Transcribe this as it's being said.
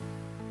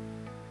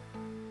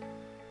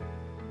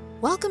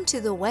Welcome to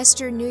the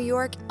Western New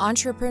York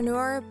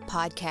Entrepreneur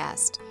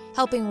Podcast,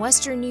 helping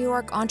Western New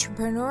York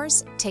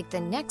entrepreneurs take the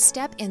next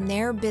step in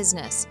their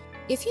business.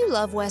 If you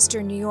love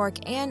Western New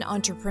York and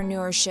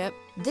entrepreneurship,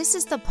 this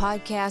is the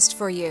podcast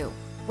for you.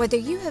 Whether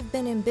you have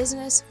been in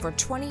business for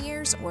 20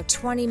 years or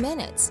 20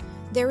 minutes,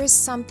 there is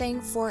something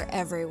for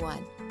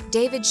everyone.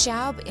 David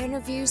Schaub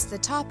interviews the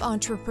top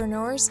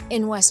entrepreneurs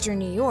in Western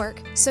New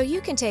York so you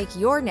can take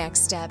your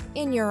next step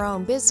in your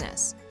own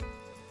business.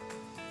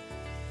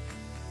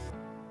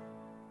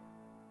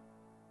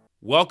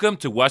 Welcome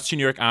to Western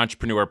New York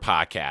Entrepreneur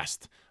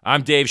Podcast.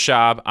 I'm Dave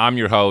Schaub. I'm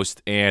your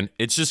host, and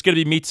it's just going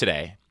to be me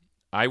today.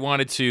 I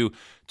wanted to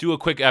do a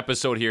quick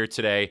episode here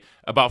today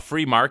about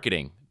free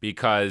marketing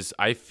because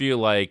I feel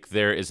like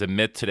there is a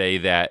myth today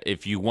that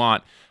if you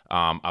want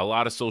a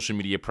lot of social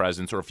media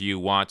presence or if you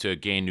want to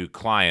gain new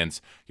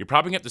clients, you're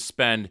probably going to have to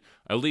spend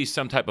at least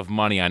some type of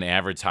money on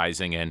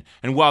advertising. And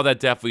while that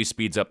definitely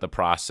speeds up the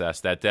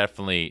process, that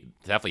definitely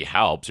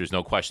helps. There's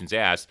no questions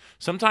asked.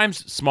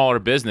 Sometimes smaller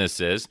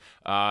businesses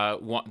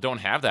don't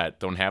have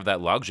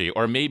that luxury.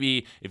 Or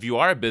maybe if you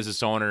are a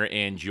business owner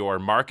and your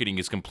marketing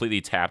is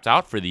completely tapped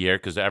out for the year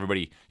because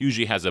everybody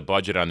usually has a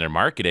budget on their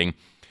marketing,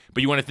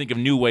 but you want to think of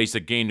new ways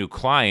to gain new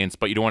clients,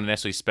 but you don't want to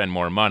necessarily spend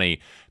more money,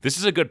 this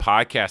is a good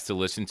podcast to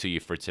listen to you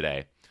for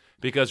today.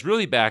 Because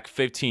really back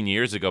 15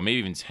 years ago, maybe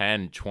even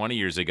 10, 20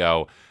 years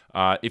ago,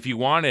 if you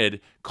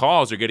wanted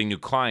calls or getting new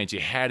clients,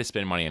 you had to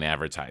spend money on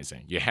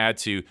advertising. You had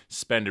to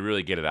spend to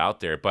really get it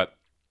out there. But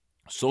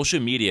social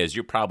media, as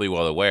you're probably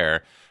well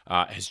aware,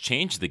 has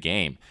changed the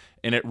game.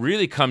 And it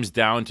really comes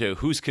down to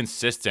who's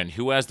consistent,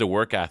 who has the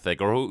work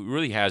ethic, or who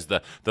really has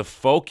the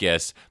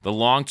focus, the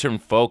long-term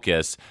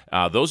focus.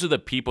 Those are the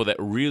people that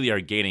really are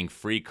gaining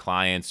free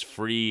clients,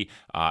 free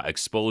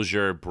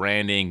exposure,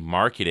 branding,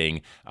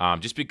 marketing,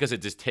 just because they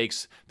just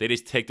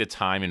take the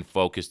time and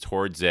focus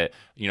towards it,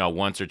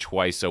 once or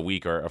twice a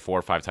week or 4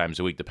 or 5 times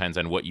a week, depends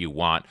on what you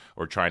want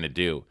or trying to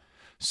do.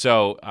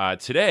 So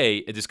today,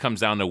 it just comes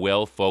down to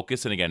will,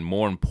 focus, and again,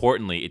 more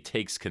importantly, it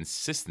takes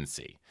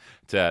consistency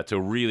to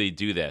really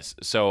do this.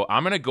 So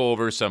I'm going to go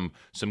over some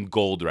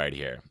gold right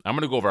here. I'm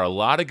going to go over a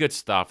lot of good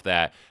stuff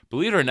that,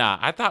 believe it or not,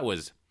 I thought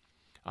was,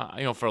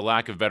 for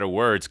lack of better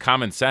words,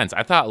 common sense.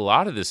 I thought a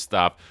lot of this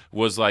stuff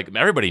was like,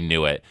 everybody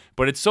knew it.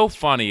 But it's so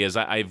funny as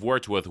I've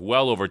worked with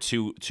well over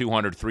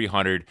 200,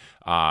 300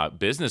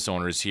 business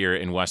owners here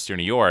in Western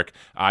New York.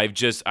 I'm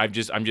just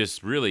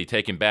really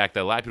taken back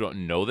that a lot of people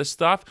don't know this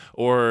stuff,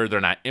 or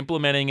they're not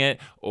implementing it,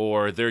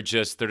 or they're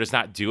just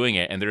not doing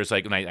it. And they're just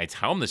like, when I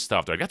tell them this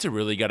stuff, they're like, that's a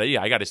really good idea.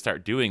 I got to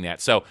start doing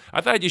that. So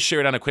I thought I'd just share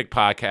it on a quick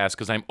podcast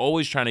because I'm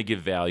always trying to give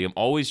value. I'm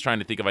always trying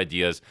to think of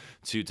ideas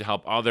to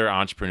help other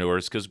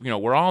entrepreneurs because,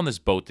 we're all in this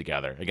boat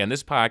together. Again,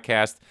 this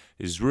podcast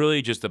is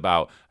really just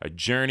about a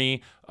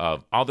journey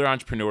of other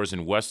entrepreneurs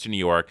in Western New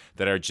York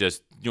that are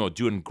just,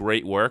 doing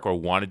great work or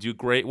want to do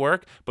great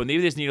work, but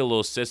maybe they just need a little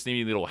assist,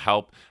 maybe a little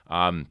help,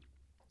 and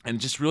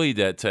just really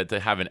to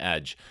have an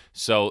edge.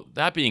 So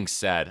that being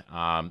said,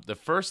 the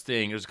first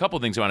thing, there's a couple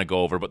of things I want to go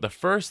over, but the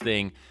first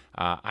thing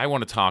I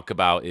want to talk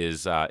about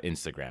is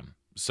Instagram.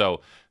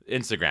 So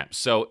Instagram.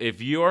 So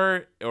if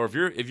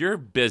your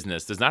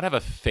business does not have a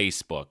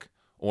Facebook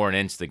or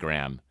an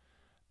Instagram,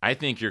 I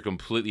think you're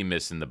completely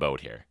missing the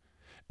boat here.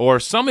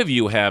 Or some of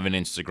you have an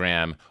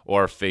Instagram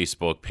or a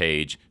Facebook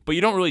page, but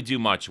you don't really do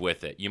much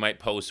with it. You might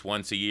post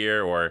once a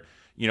year, or,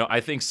 I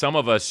think some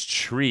of us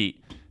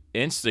treat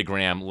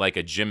Instagram like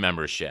a gym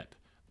membership,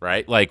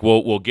 right? Like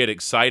we'll get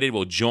excited,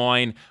 we'll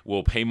join,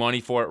 we'll pay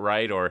money for it,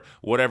 right? Or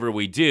whatever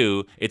we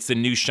do, it's the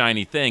new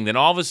shiny thing. Then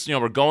all of us,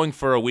 we're going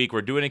for a week,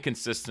 we're doing it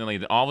consistently,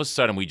 then all of a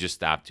sudden we just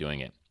stop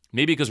doing it.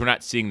 Maybe because we're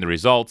not seeing the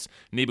results.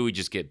 Maybe we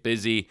just get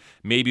busy.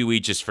 Maybe we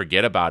just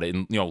forget about it.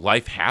 And,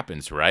 life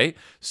happens, right?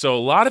 So a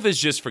lot of us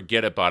just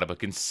forget about it. But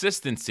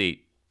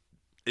consistency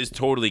is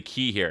totally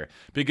key here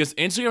because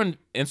Instagram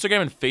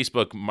and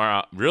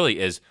Facebook really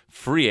is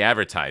free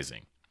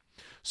advertising.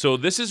 So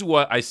this is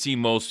what I see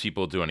most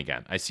people doing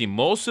again. I see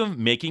most of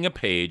them making a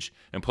page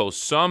and put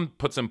some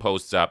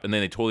posts up, and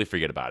then they totally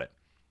forget about it.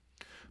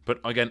 But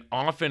again,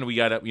 often we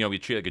gotta, we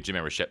treat it like a gym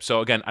membership.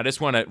 So again, I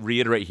just want to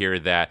reiterate here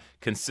that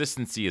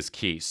consistency is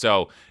key.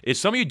 So if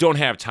some of you don't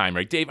have time,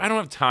 right, Dave, I don't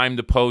have time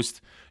to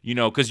post,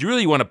 because you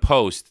really want to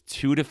post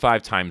 2 to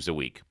 5 times a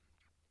week.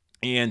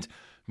 And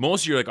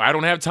most of you are like, I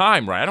don't have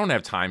time, right? I don't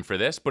have time for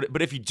this.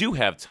 But if you do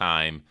have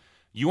time,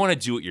 you want to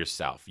do it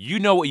yourself. You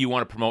know what you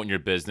want to promote in your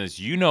business.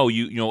 You know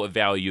what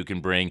value you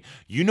can bring.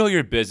 You know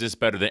your business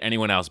better than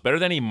anyone else, better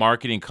than any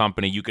marketing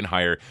company you can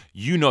hire.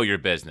 You know your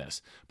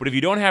business. But if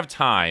you don't have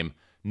time,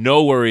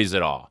 no worries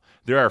at all.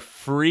 There are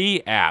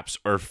free apps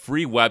or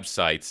free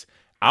websites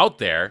out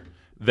there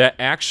that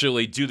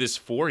actually do this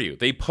for you.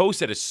 They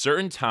post at a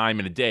certain time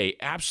in a day,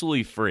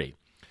 absolutely free.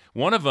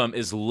 One of them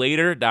is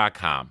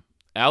later.com,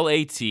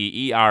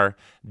 Later.com.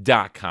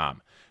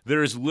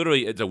 It's a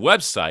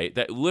website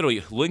that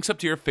literally links up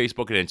to your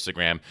Facebook and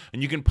Instagram,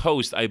 and you can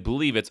post, I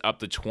believe it's up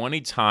to 20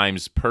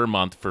 times per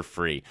month for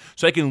free.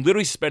 So I can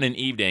literally spend an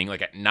evening,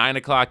 like at 9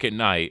 o'clock at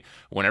night,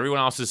 when everyone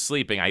else is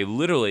sleeping, I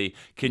literally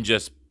can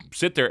just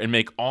sit there and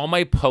make all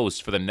my posts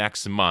for the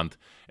next month.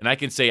 And I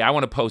can say, I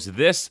want to post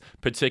this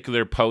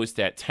particular post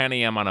at 10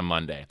 a.m. on a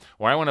Monday,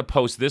 or I want to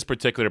post this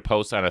particular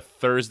post on a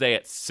Thursday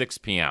at 6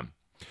 p.m.,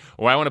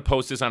 or I want to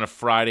post this on a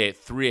Friday at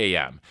 3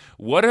 a.m.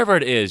 Whatever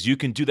it is, you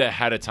can do that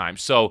ahead of time.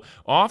 So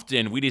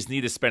often we just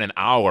need to spend an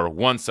hour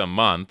once a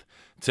month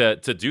to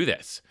do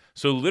this.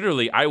 So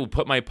literally, I will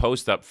put my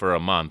post up for a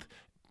month,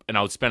 and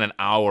I would spend an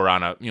hour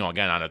on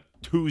on a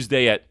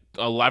Tuesday at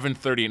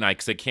 11:30 at night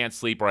because I can't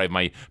sleep, or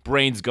my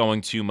brain's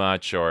going too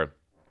much, or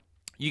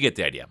you get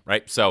the idea,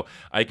 right? So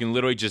I can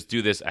literally just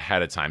do this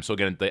ahead of time. So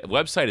again, the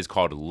website is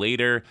called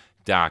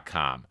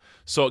later.com.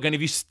 So again,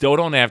 if you still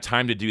don't have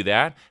time to do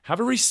that, have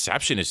a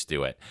receptionist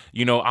do it.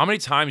 How many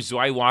times do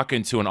I walk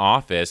into an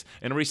office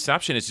and a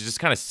receptionist is just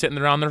kind of sitting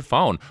there on their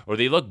phone, or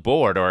they look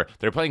bored, or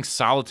they're playing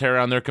solitaire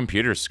on their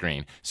computer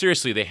screen?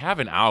 Seriously, they have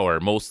an hour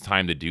most of the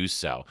time to do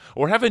so.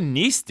 Or have a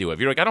niece do it. If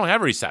you're like, I don't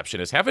have a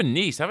receptionist, have a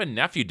niece, have a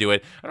nephew do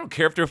it. I don't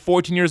care if they're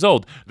 14 years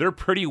old. They're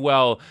pretty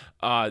well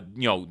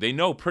they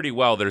know pretty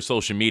well their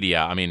social media.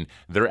 I mean,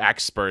 they're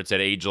experts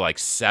at age like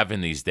 7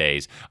 these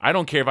days. I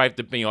don't care if I have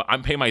to,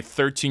 I'm paying my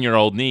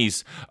 13-year-old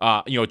niece,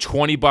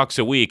 $20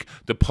 a week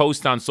to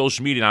post on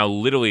social media, and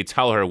I'll literally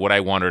tell her what I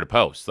want her to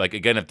post. Like,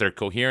 again, if they're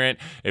coherent,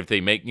 if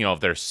they make, if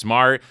they're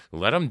smart,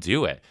 let them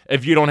do it.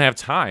 If you don't have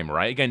time,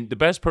 right? Again, the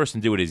best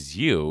person to do it is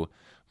you.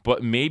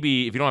 But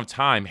maybe if you don't have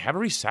time, have a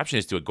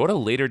receptionist do it. Go to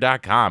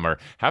later.com, or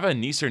have a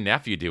niece or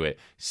nephew do it.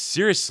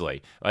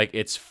 Seriously, like,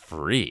 it's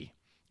free.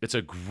 It's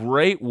a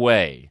great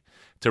way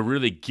to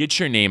really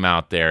get your name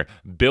out there,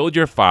 build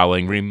your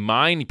following,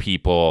 remind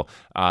people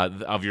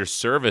of your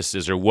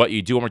services or what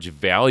you do, how much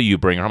value you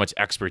bring, or how much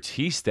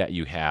expertise that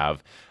you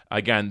have.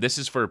 Again, this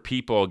is for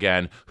people,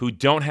 who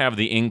don't have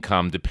the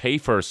income to pay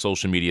for a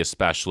social media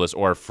specialist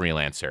or a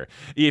freelancer.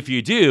 If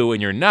you do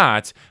and you're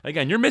not,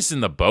 again, you're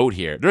missing the boat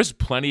here. There's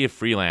plenty of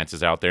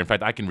freelancers out there. In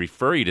fact, I can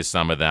refer you to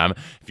some of them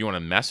if you want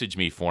to message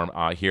me for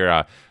them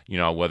here,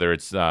 whether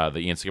it's the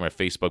Instagram or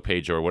Facebook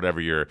page or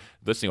whatever you're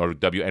listening, or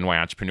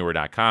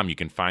WNYentrepreneur.com. You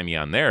can find me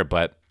on there.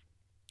 But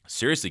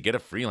seriously, get a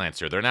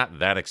freelancer. They're not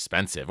that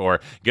expensive. Or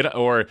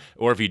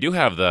if you do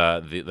have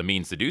the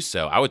means to do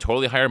so, I would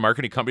totally hire a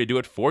marketing company to do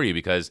it for you,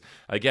 because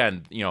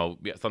again,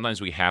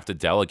 sometimes we have to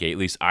delegate. At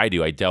least I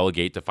do. I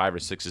delegate to 5 or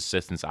 6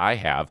 assistants I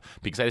have,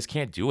 because I just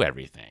can't do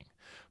everything.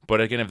 But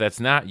again, if that's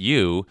not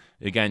you,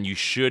 again, you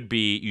should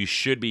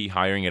be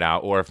hiring it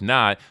out, or if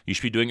not, you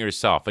should be doing it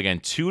yourself. Again,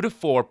 2 to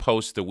 4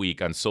 posts a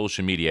week on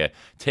social media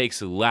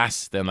takes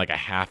less than like a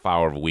half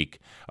hour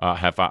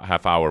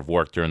of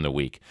work during the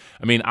week.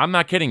 I mean, I'm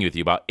not kidding with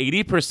you. About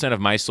 80% of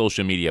my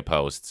social media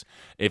posts,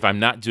 if I'm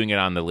not doing it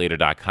on the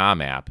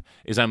later.com app,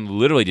 is I'm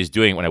literally just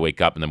doing it when I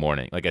wake up in the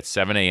morning, like at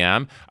 7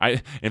 a.m.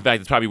 In fact,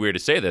 it's probably weird to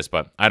say this,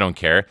 but I don't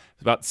care.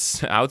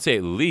 I would say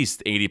at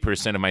least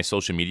 80% of my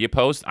social media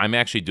posts, I'm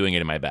actually doing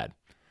it in my bed.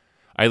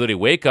 I literally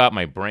wake up,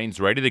 my brain's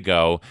ready to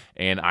go,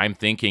 and I'm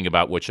thinking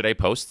about, what should I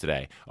post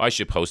today? Oh, I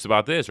should post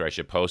about this, or I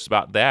should post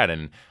about that.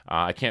 And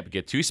I can't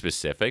get too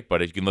specific,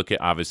 but if you can look at,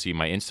 obviously,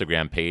 my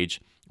Instagram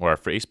page or our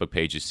Facebook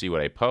page to see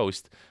what I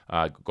post,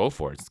 go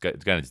for it. It's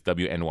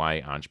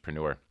WNY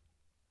Entrepreneur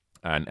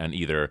on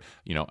either,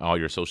 all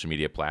your social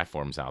media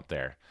platforms out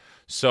there.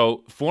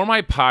 So for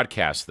my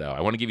podcast, though,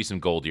 I want to give you some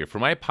gold here. For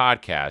my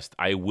podcast,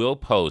 I will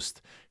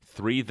post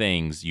 3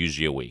 things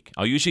usually a week.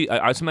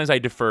 Sometimes I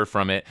defer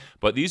from it,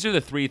 but these are the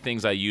 3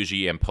 things I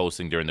usually am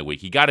posting during the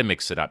week. You got to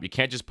mix it up. You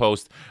can't just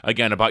post,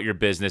 again, about your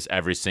business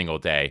every single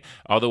day.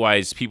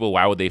 Otherwise,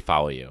 why would they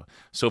follow you?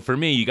 So for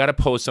me, you got to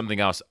post something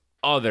else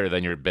other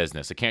than your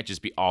business. It can't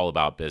just be all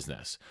about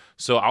business.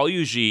 So I'll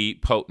usually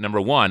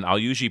number one, I'll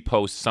usually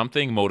post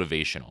something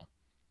motivational.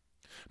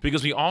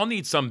 Because we all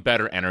need some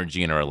better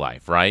energy in our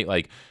life, right?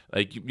 Like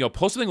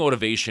post something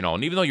motivational.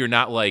 And even though you're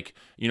not like,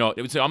 it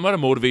would say, I'm not a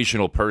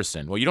motivational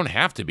person. Well, you don't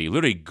have to be.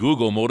 Literally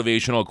Google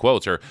motivational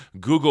quotes, or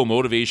Google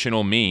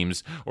motivational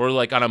memes. Or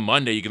like on a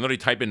Monday, you can literally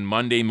type in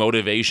Monday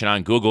motivation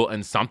on Google,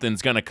 and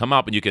something's going to come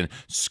up, and you can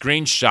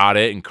screenshot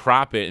it and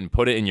crop it and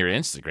put it in your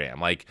Instagram.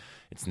 Like,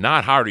 it's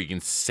not hard. You can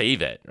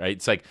save it, right?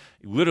 It's like,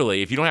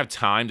 literally, if you don't have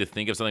time to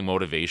think of something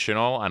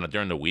motivational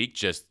during the week,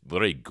 just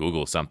literally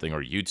Google something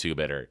or YouTube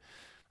it,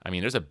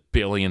 there's a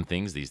billion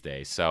things these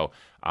days. So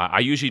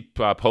I usually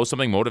post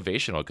something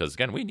motivational, because,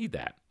 again, we need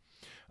that.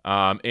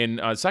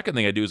 And second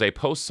thing I do is I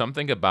post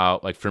something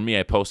about, like, for me,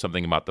 I post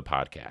something about the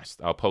podcast.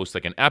 I'll post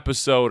like an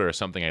episode or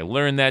something I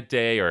learned that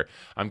day, or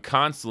I'm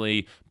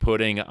constantly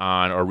putting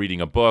on or reading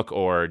a book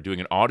or doing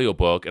an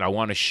audiobook, and I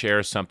want to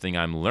share something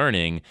I'm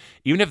learning,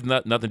 even if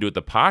nothing to do with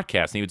the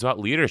podcast. Maybe it's about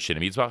leadership,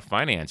 maybe it's about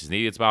finances,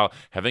 maybe it's about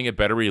having a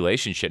better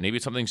relationship, maybe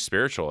it's something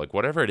spiritual, like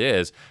whatever it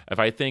is. If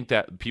I think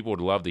that people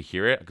would love to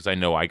hear it, because I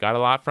know I got a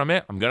lot from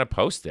it, I'm going to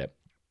post it.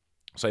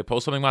 So I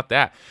post something about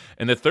that.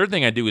 And the third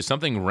thing I do is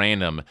something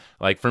random.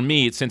 Like for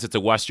me, since it's a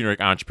Western New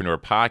York entrepreneur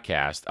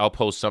podcast, I'll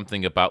post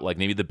something about like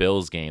maybe the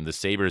Bills game, the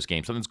Sabres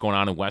game, something's going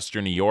on in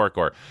Western New York,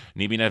 or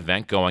maybe an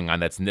event going on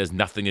that's has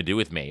nothing to do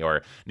with me,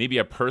 or maybe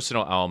a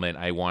personal element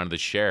I wanted to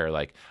share.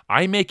 Like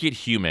I make it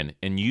human,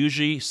 and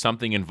usually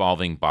something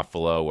involving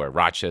Buffalo or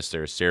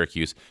Rochester or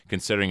Syracuse,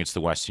 considering it's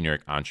the Western New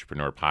York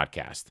entrepreneur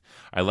podcast.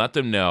 I let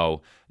them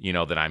know,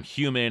 that I'm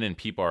human, and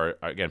people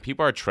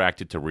are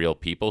attracted to real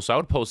people. So I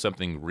would post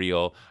something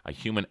real, a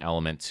human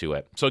element to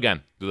it. So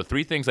again, the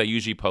three things I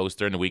usually post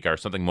during the week are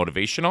something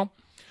motivational,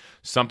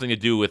 something to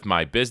do with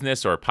my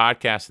business or a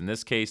podcast in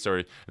this case,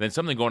 or then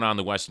something going on in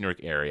the Western New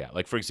York area.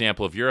 Like for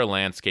example, if you're a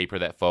landscaper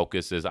that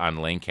focuses on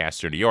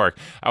Lancaster, New York,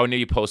 I would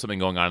maybe post something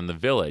going on in the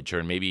Village,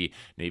 or maybe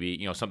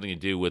something to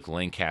do with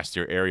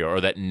Lancaster area or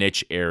that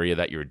niche area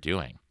that you're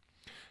doing.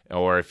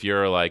 Or if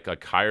you're like a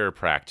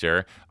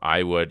chiropractor,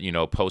 I would,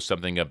 post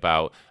something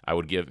about, I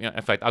would give,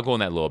 in fact, I'll go in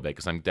that a little bit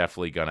because I'm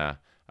definitely going to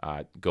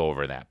go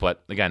over that.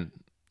 But again,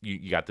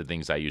 you got the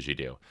things I usually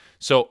do.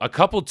 So a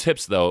couple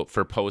tips, though,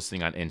 for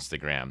posting on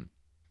Instagram.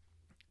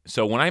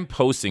 So when I'm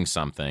posting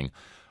something,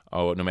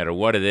 no matter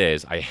what it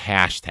is, I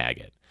hashtag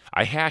it.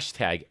 I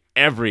hashtag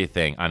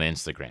everything on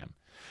Instagram.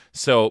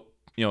 So,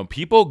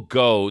 people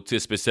go to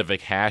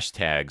specific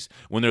hashtags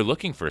when they're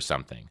looking for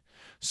something.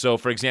 So,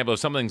 for example, if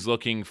something's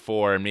looking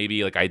for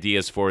maybe like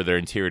ideas for their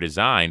interior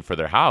design for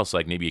their house,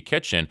 like maybe a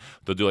kitchen,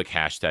 they'll do like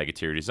hashtag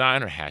interior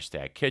design or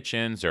hashtag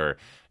kitchens or,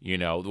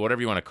 whatever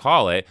you want to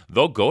call it.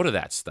 They'll go to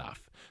that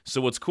stuff.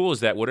 So what's cool is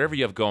that whatever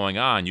you have going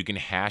on, you can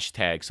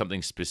hashtag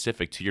something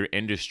specific to your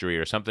industry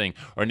or something,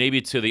 or maybe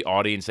to the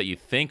audience that you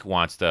think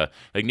wants to,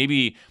 like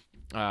maybe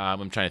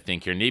I'm trying to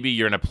think here. Maybe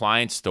you're an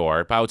appliance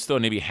store, but I would still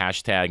maybe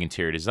hashtag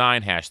interior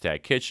design,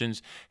 hashtag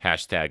kitchens,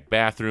 hashtag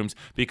bathrooms,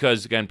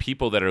 because again,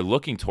 people that are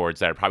looking towards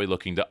that are probably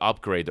looking to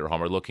upgrade their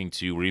home or looking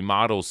to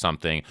remodel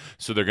something.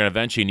 So they're going to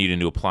eventually need a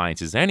new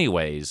appliances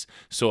anyways.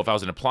 So if I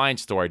was an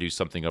appliance store, I do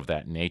something of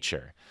that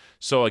nature.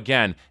 So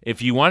again,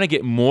 if you want to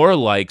get more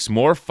likes,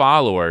 more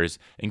followers,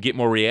 and get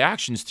more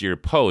reactions to your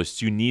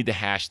posts, you need to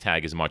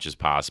hashtag as much as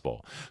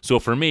possible. So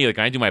for me, like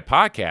I do my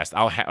podcast,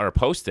 I would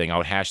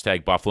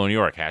hashtag Buffalo, New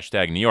York,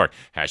 hashtag New York,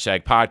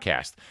 hashtag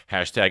podcast,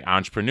 hashtag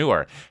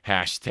entrepreneur,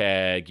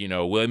 hashtag,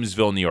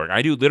 Williamsville, New York.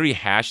 I do literally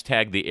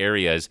hashtag the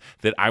areas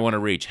that I want to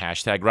reach,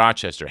 hashtag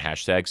Rochester,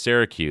 hashtag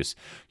Syracuse.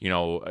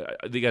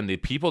 Again, the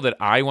people that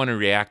I want to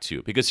react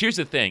to. Because here's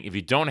the thing, if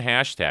you don't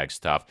hashtag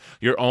stuff,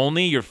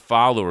 your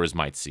followers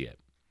might see it.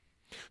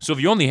 So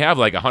if you only have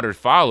like 100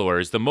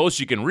 followers, the most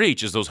you can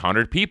reach is those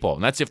 100 people.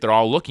 And that's if they're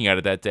all looking at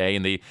it that day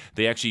and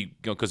they actually,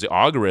 because the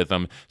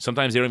algorithm,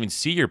 sometimes they don't even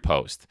see your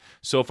post.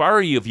 So if I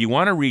were you, if you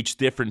want to reach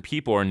different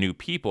people or new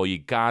people, you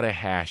got to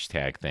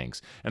hashtag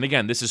things. And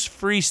again, this is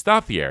free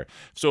stuff here.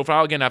 So if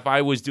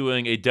I was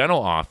doing a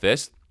dental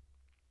office,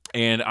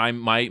 and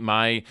maybe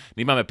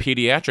I'm a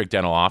pediatric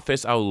dental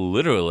office, I'll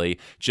literally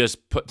just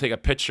take a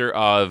picture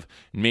of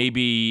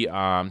maybe,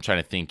 I'm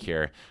trying to think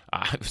here,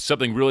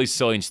 something really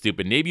silly and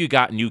stupid. Maybe you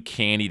got new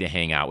candy to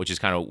hang out, which is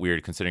kind of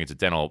weird considering it's a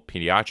dental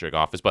pediatric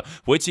office, but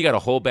wait till you got a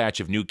whole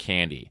batch of new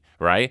candy,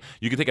 right?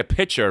 You can take a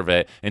picture of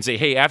it and say,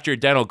 hey, after your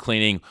dental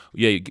cleaning,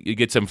 you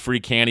get some free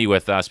candy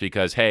with us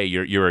because, hey,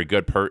 you're a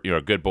good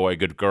boy,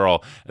 good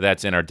girl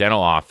that's in our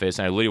dental office.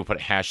 And I literally will put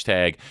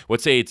hashtag,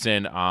 let's say it's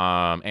in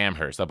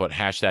Amherst. I'll put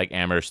hashtag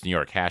Amherst, New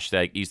York,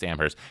 hashtag East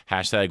Amherst,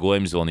 hashtag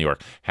Williamsville, New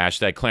York,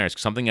 hashtag Clarence.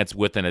 Something that's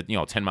within a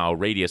 10-mile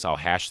radius, I'll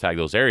hashtag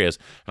those areas,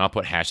 and I'll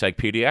put hashtag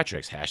pediatrics,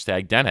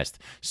 hashtag dentist.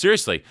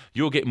 Seriously,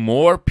 you'll get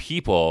more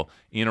people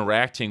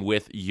interacting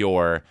with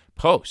your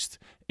post.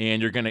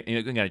 And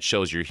it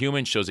shows you're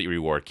human, shows that you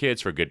reward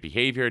kids for good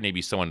behavior.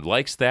 Maybe someone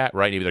likes that,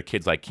 right? Maybe their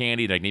kids like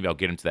candy. Like maybe I'll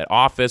get them to that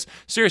office.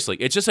 Seriously,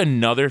 it's just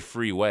another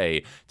free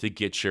way to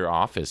get your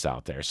office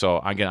out there. So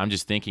again, I'm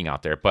just thinking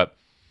out there.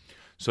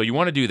 So you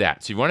want to do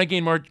that. So you want to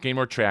gain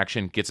more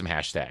traction, get some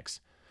hashtags.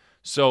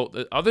 So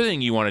the other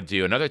thing you want to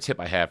do, another tip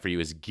I have for you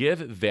is give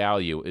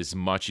value as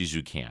much as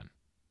you can.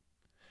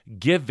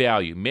 Give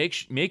value.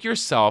 Make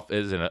yourself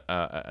as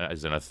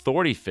an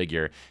authority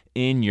figure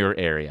in your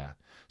area.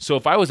 So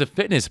if I was a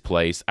fitness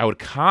place, I would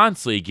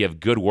constantly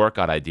give good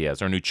workout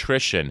ideas or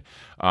nutrition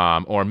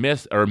or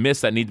myths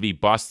that need to be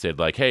busted.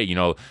 Like, hey,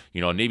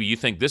 maybe you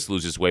think this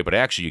loses weight, but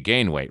actually you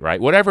gain weight,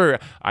 right? Whatever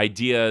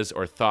ideas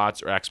or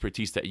thoughts or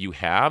expertise that you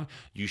have,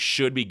 you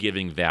should be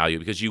giving value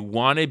because you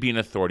want to be an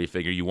authority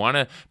figure.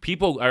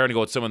 People are going to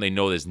go with someone they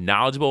know that's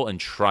knowledgeable and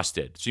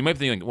trusted. So you might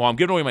be thinking, well, I'm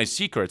giving away my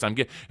secrets.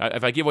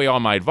 If I give away all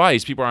my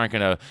advice, people aren't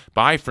going to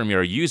buy from me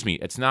or use me.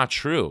 It's not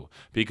true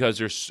because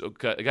you're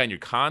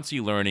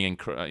constantly learning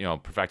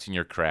and perfecting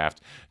your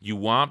craft. You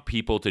want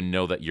people to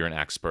know that you're an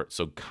expert.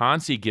 So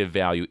constantly give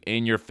value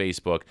in your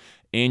Facebook,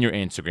 in your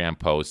Instagram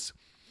posts.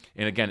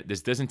 And again,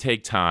 this doesn't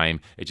take time.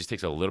 It just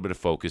takes a little bit of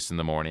focus in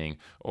the morning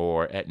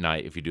or at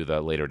night if you do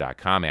the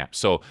later.com app.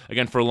 So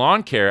again, for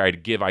lawn care,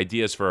 I'd give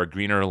ideas for a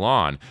greener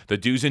lawn, the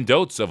do's and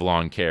don'ts of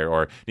lawn care,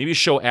 or maybe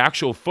show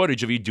actual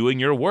footage of you doing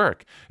your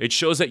work. It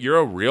shows that you're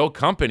a real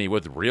company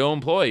with real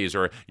employees,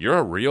 or you're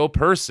a real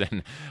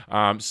person.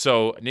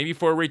 So maybe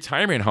for a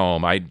retirement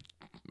home,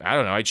 I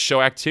don't know, I'd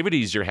show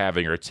activities you're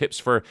having, or tips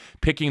for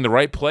picking the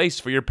right place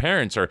for your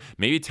parents, or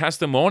maybe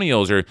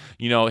testimonials, or,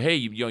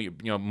 hey,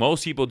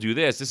 most people do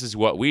this. This is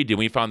what we do.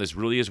 We found this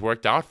really has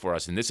worked out for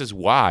us, and this is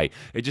why.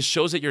 It just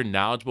shows that you're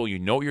knowledgeable, you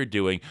know what you're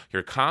doing,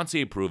 you're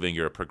constantly improving,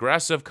 you're a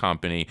progressive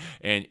company,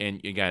 and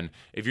again,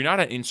 if you're not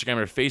on Instagram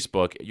or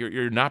Facebook,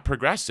 you're not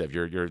progressive.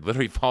 You're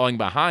literally falling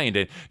behind,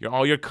 and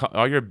all your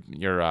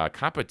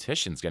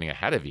competition's getting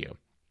ahead of you.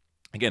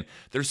 Again,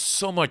 there's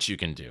so much you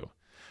can do.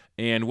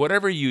 And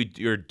whatever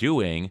you're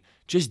doing,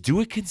 just do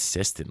it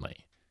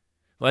consistently.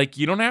 Like,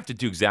 you don't have to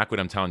do exactly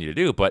what I'm telling you to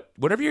do, but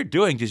whatever you're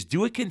doing, just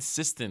do it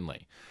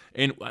consistently.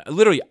 And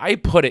literally, I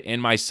put it in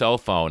my cell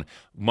phone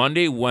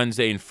Monday,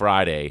 Wednesday, and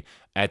Friday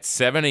at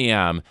 7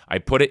 a.m. I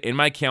put it in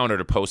my calendar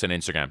to post on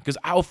Instagram because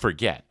I'll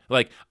forget.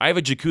 Like, I have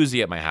a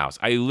jacuzzi at my house.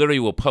 I literally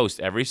will post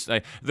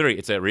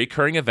it's a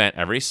recurring event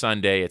every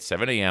Sunday at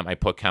 7 a.m. I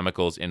put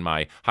chemicals in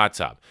my hot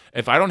tub.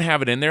 If I don't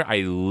have it in there,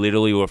 I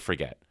literally will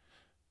forget.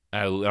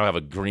 I don't have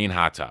a green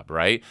hot tub,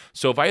 right?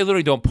 So if I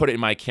literally don't put it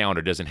in my calendar,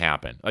 it doesn't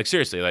happen. Like,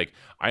 seriously, like,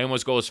 I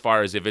almost go as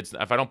far as if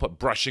I don't put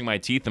brushing my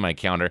teeth in my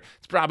calendar,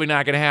 it's probably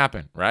not going to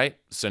happen, right?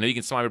 So now you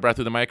can smell my breath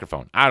through the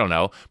microphone. I don't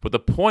know. But the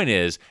point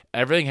is,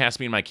 everything has to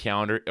be in my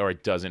calendar or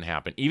it doesn't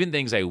happen. Even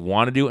things I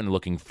want to do and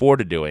looking forward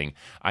to doing,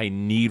 I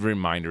need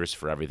reminders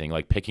for everything,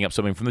 like picking up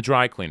something from the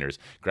dry cleaners,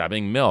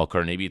 grabbing milk,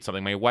 or maybe it's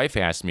something my wife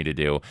asked me to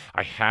do.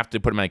 I have to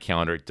put it in my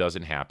calendar. It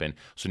doesn't happen.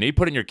 So you need to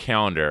put it in your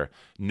calendar,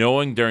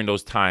 knowing during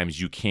those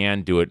times you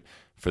can do it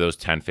for those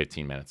 10,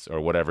 15 minutes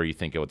or whatever you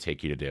think it will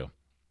take you to do.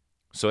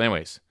 So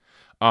anyways,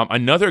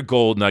 another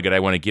gold nugget I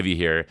want to give you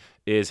here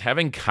is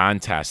having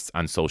contests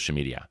on social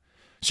media.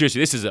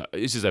 Seriously,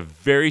 this is a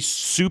very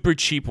super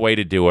cheap way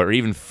to do it, or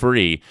even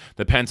free,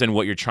 depends on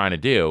what you're trying to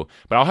do.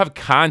 But I'll have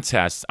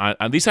contests,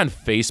 at least on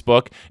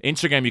Facebook.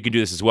 Instagram, you can do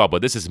this as well,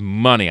 but this is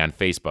money on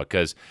Facebook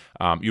because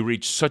you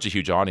reach such a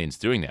huge audience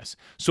doing this.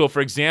 So,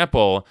 for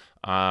example,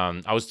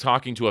 I was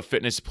talking to a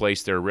fitness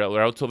place. They're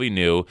relatively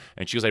new,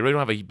 and she goes, I really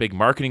don't have a big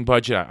marketing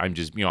budget. I'm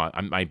just,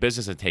 my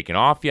business hasn't taken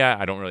off yet.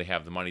 I don't really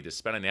have the money to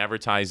spend on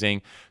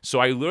advertising. So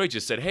I literally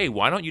just said, hey,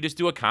 why don't you just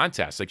do a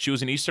contest? Like, she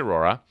was in East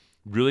Aurora.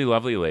 Really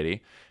lovely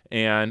lady.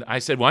 And I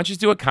said, why don't you just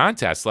do a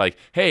contest? Like,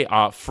 hey,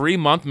 free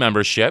month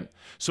membership.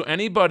 So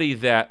anybody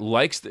that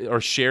likes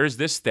or shares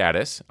this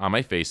status on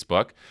my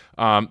Facebook,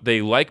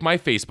 they like my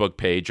Facebook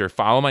page or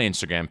follow my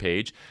Instagram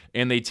page,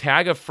 and they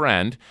tag a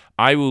friend,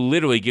 I will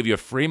literally give you a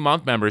free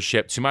month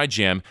membership to my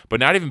gym, but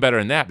not even better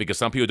than that because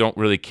some people don't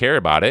really care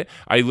about it.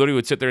 I literally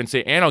would sit there and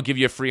say, and I'll give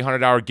you a free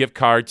 $100 gift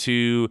card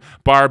to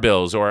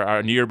Barbells or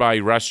a nearby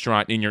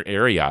restaurant in your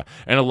area.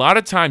 And a lot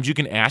of times you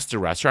can ask the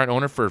restaurant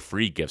owner for a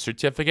free gift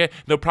certificate.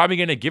 They're probably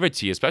going to give it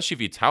to you, especially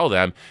if you tell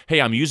them,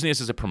 hey, I'm using this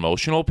as a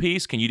promotional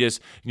piece. Can you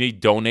just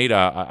donate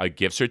a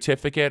gift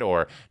certificate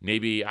or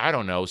maybe, I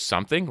don't know,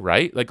 something,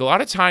 right? Like, a lot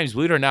of times,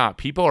 believe it or not,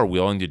 people are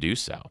willing to do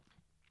so.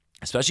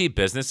 Especially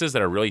businesses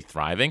that are really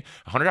thriving,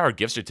 a $100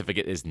 gift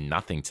certificate is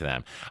nothing to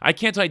them. I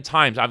can't tell you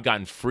times I've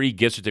gotten free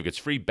gift certificates,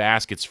 free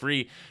baskets,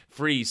 free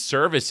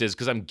services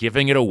because I'm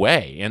giving it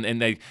away. And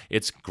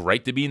it's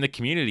great to be in the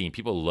community, and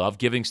people love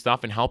giving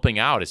stuff and helping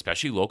out,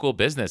 especially local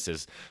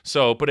businesses.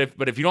 So, but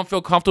if you don't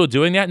feel comfortable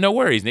doing that, no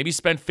worries. Maybe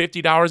spend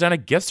 $50 on a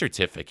gift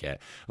certificate.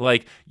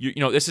 Like,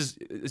 this is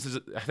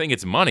I think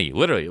it's money,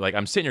 literally. Like,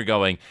 I'm sitting here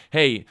going,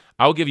 hey,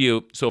 I'll give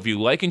you, so if you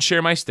like and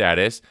share my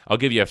status, I'll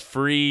give you a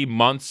free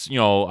month's,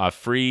 a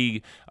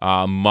free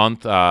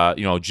month,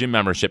 gym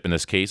membership in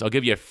this case. I'll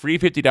give you a free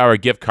 $50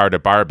 gift card to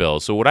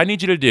Barbells. So what I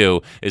need you to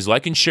do is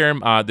like and share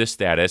this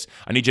status.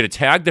 I need you to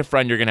tag the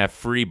friend you're going to have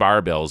free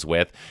Barbells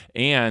with,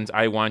 and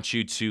I want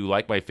you to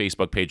like my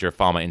Facebook page or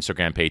follow my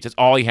Instagram page. That's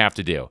all you have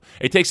to do.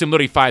 It takes them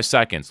literally 5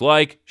 seconds.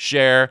 Like,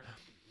 share,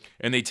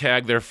 and they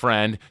tag their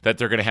friend that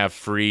they're going to have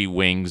free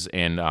wings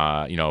and,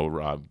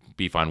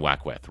 beef on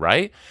whack with,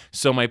 right?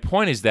 So my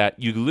point is that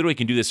you literally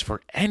can do this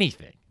for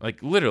anything.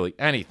 Like, literally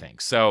anything.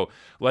 So,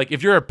 like,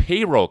 if you're a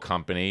payroll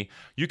company,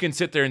 you can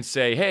sit there and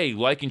say, hey,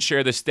 like and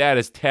share the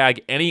status,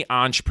 tag any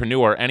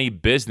entrepreneur, any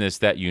business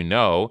that you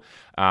know,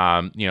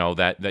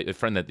 that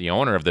friend, that the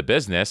owner of the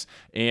business,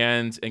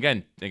 and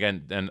again,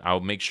 then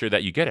I'll make sure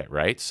that you get it,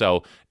 right?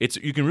 So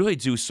you can really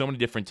do so many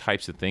different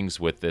types of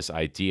things with this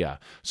idea.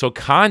 So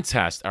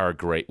contests are a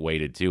great way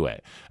to do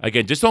it.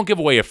 Again, just don't give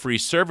away a free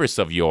service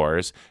of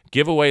yours.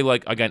 Give away,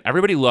 like, again,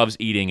 everybody loves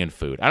eating and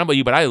food. I don't know about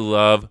you, but I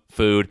love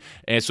food.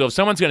 And so if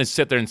someone's going to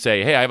sit there and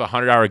say, hey, I have a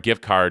 $100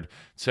 gift card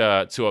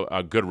to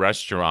a good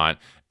restaurant,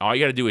 all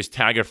you got to do is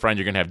tag a friend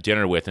you're going to have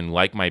dinner with and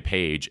like my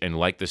page and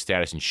like the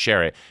status and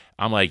share it.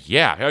 I'm like,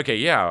 yeah, okay,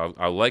 yeah,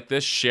 I'll like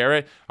this, share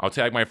it. I'll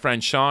tag my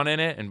friend Sean in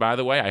it. And by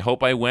the way, I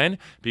hope I win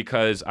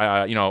because,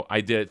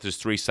 I did it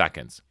just 3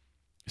 seconds.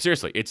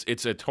 Seriously,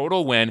 it's a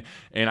total win,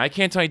 and I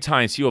can't tell you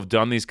times you have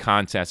done these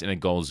contests and it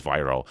goes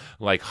viral.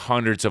 Like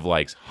hundreds of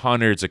likes,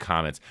 hundreds of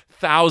comments,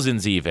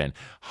 thousands even,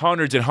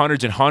 hundreds and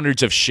hundreds and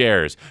hundreds of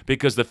shares,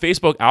 because the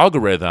Facebook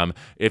algorithm,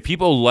 if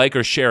people like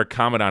or share a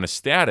comment on a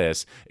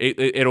status,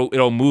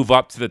 it'll move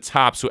up to the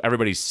top so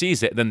everybody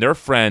sees it. Then their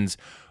friends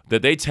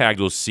that they tagged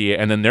will see it,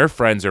 and then their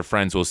friends or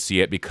friends will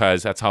see it,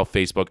 because that's how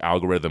Facebook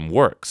algorithm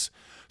works.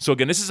 So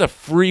again, this is a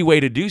free way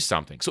to do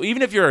something. So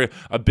even if you're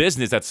a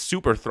business that's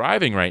super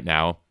thriving right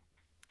now,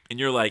 and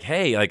you're like,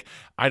 hey, like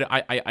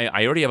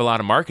I already have a lot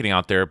of marketing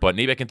out there, but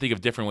maybe I can think of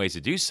different ways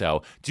to do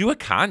so, do a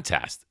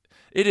contest.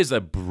 It is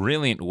a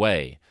brilliant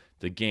way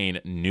to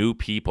gain new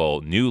people,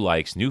 new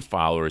likes, new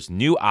followers,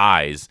 new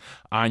eyes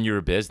on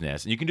your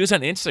business. And you can do this on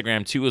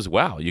Instagram too as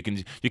well. You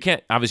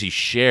can't obviously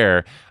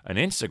share an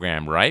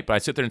Instagram, right? But I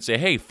sit there and say,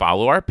 hey,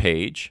 follow our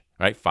page.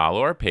 Right? Follow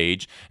our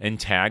page and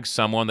tag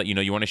someone that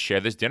you want to share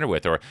this dinner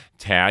with, or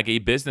tag a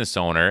business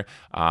owner.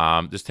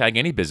 Just tag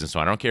any business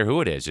owner. I don't care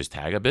who it is. Just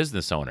tag a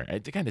business owner.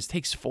 Again, this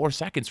takes 4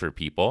 seconds for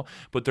people,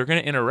 but they're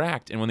going to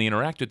interact. And when they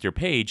interact with your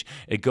page,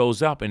 it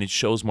goes up and it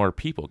shows more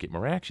people, get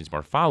more actions,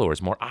 more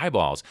followers, more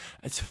eyeballs.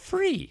 It's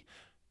free.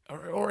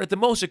 Or at the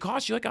most, it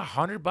costs you like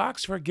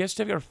 $100 for a gift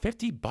certificate, or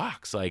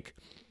 $50. Like,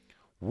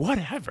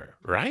 whatever,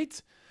 right?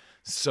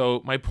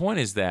 So my point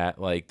is that,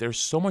 like, there's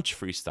so much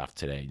free stuff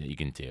today that you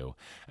can do.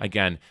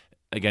 Again,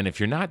 if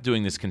you're not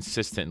doing this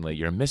consistently,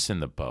 you're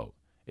missing the boat.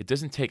 It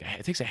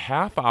takes a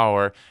half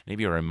hour,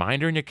 maybe a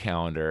reminder in your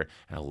calendar,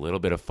 and a little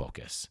bit of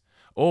focus.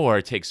 Or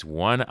it takes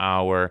 1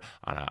 hour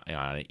on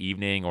an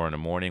evening or in the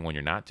morning when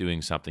you're not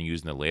doing something,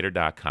 using the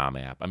Later.com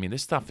app. I mean,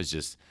 this stuff is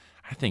just,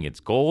 I think it's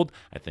gold.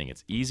 I think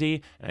it's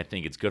easy, and I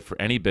think it's good for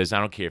any business. I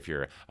don't care if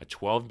you're a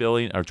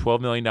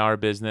 $12 million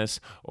business,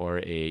 or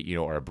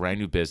a brand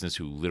new business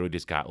who literally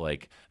just got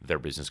like their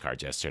business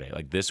cards yesterday.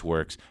 Like, this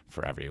works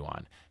for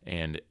everyone.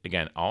 And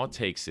again, all it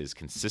takes is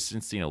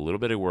consistency and a little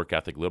bit of work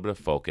ethic, a little bit of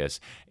focus,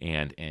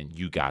 and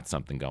you got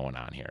something going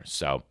on here.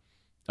 So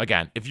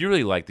again, if you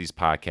really like these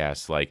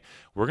podcasts, like,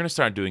 we're going to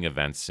start doing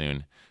events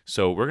soon.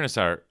 So we're going to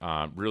start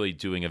really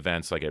doing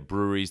events like at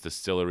breweries,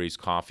 distilleries,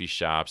 coffee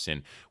shops,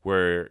 and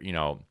where,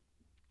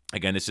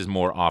 again, this is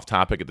more off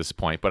topic at this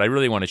point, but I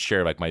really want to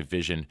share like my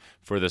vision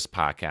for this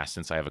podcast,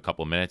 since I have a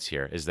couple minutes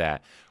here, is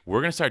that we're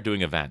going to start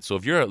doing events. So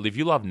if you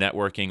love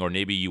networking, or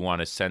maybe you want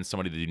to send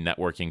somebody to do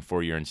networking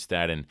for you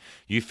instead, and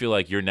you feel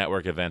like your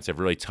network events have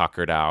really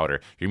tuckered out, or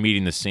you're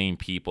meeting the same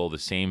people, the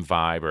same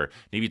vibe, or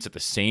maybe it's at the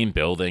same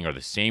building or the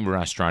same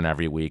restaurant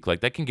every week, like,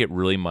 that can get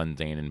really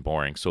mundane and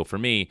boring. So for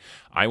me,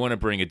 I want to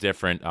bring a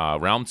different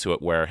realm to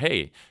it, where,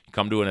 hey,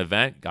 come to an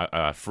event,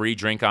 a free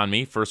drink on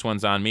me. First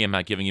one's on me. I'm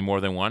not giving you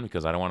more than one,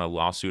 because I don't want a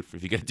lawsuit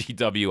if you get a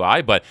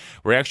DWI, but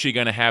we're actually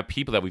going to have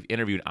people that we've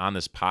interviewed on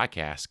this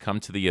podcast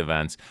come to the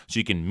events, so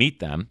you can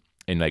meet them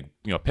and, like,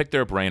 pick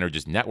their brain or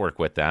just network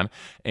with them,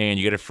 and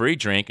you get a free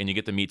drink, and you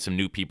get to meet some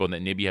new people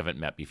that maybe you haven't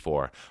met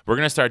before. We're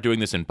going to start doing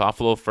this in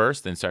Buffalo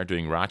first, then start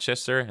doing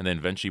Rochester, and then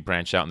eventually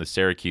branch out into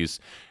Syracuse.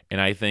 And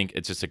I think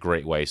it's just a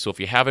great way. So if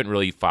you haven't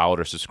really followed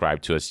or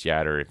subscribed to us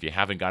yet, or if you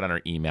haven't got on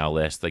our email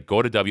list, like,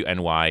 go to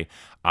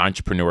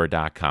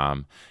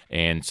WNYentrepreneur.com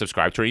and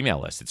subscribe to our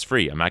email list. It's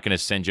free. I'm not going to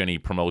send you any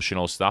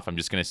promotional stuff. I'm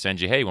just going to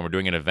send you, hey, when we're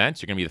doing an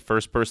event, you're going to be the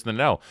first person to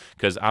know,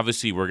 because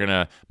obviously we're going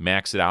to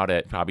max it out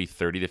at probably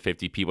 30 to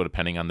 50 people,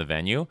 depending on the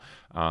venue.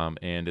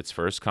 And it's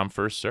first come,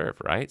 first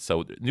serve, right?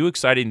 So new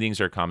exciting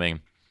things are coming.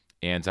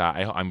 And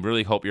I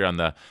really hope you're on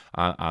the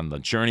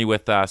journey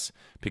with us,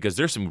 because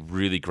there's some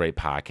really great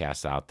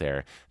podcasts out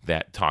there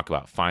that talk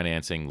about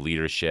financing,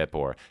 leadership,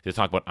 or they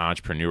talk about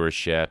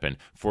entrepreneurship and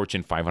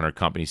Fortune 500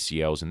 company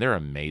CEOs, and they're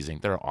amazing.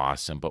 They're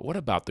awesome. But what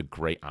about the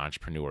great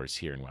entrepreneurs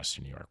here in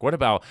Western New York? What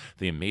about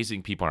the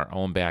amazing people in our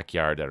own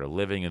backyard that are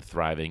living and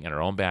thriving in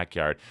our own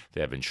backyard, that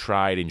have been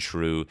tried and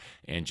true,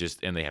 and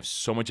they have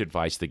so much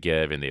advice to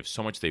give, and they have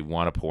so much they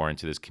want to pour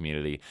into this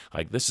community?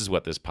 Like, this is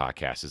what this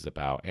podcast is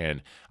about.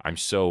 And I'm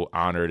so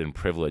honored and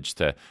privileged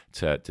to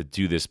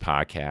do this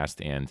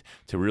podcast, and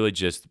to really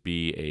just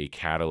be a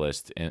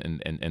catalyst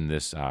in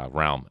this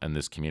realm, in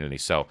this community.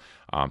 So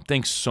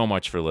thanks so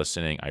much for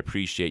listening. I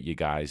appreciate you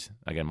guys.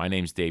 Again, my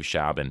name's Dave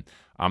Schaub, and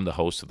I'm the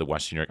host of the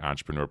Western New York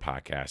Entrepreneur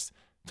Podcast.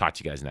 Talk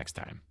to you guys next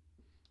time.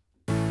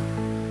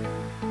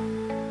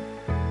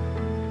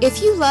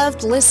 If you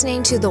loved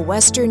listening to the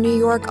Western New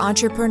York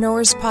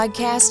Entrepreneurs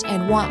Podcast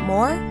and want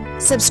more,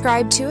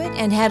 subscribe to it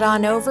and head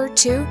on over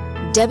to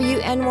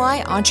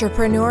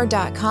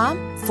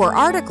WNYentrepreneur.com for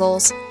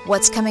articles,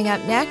 what's coming up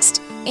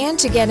next, and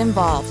to get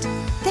involved.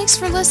 Thanks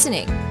for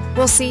listening.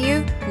 We'll see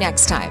you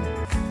next time.